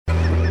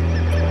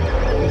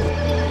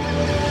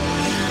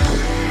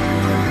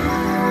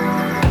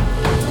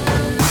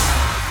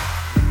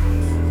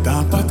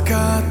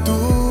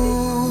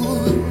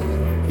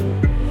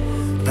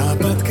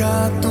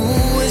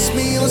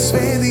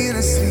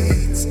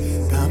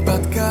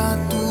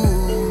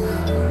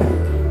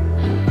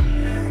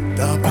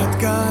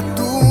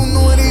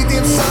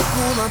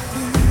laukuma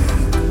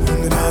plīt,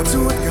 un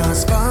redzot, kā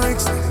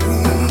zvaigzne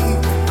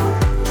krīt,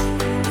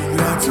 un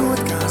redzot,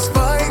 kā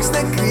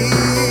zvaigzne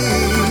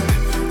krīt,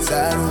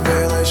 ceru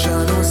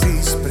vēlēšanos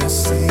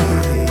izprasīt.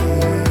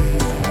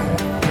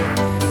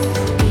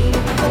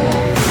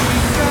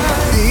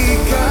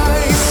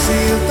 Tikai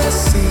silta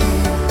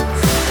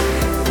sirds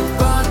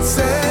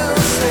pacel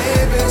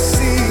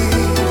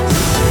debesīs,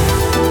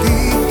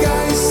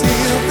 tikai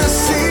silta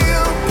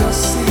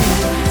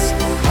sirds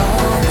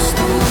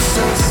augstu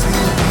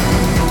sasildīt.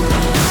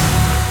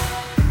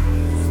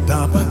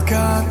 Tāpat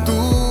kā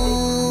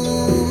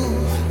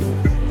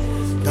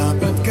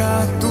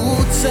tu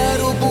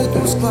ceru būt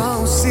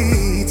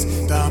uzklausīts,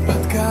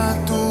 tāpat kā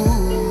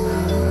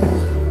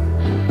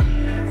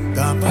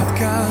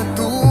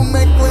tu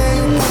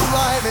meklēju tur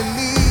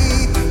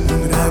laivenīt,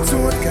 un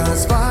redzot, kā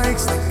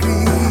zvaigzne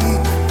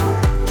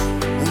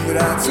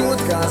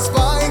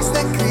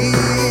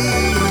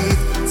krīt,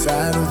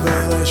 ceru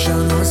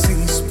vēlēšanos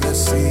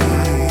izprasīt.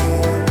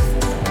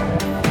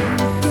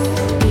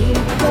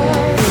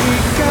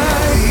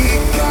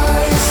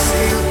 Tikai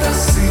silta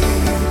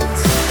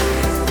sirds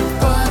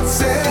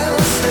pacel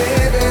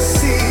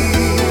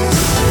debesīs,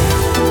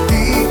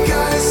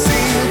 tikai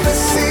silta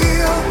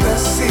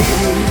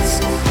sirds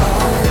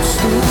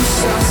augstu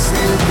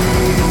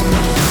sasildīt.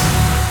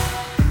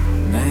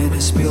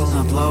 Mēnes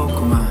pilnā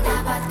plaukumā,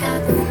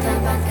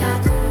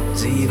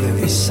 dzīve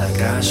visā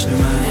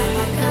krāšņumā,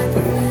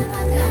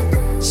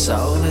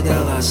 saule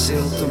dalās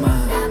siltumā,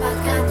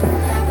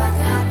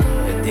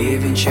 bet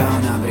dieviņš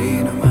jaunā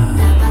brīnumā.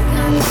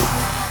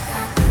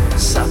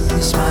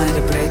 Sapnis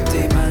maina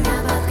pretī man,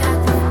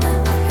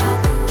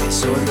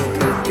 soļu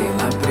pretī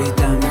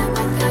labrītam,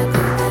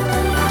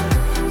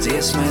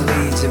 dziesmai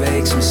līdzi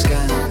veiksmi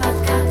skan.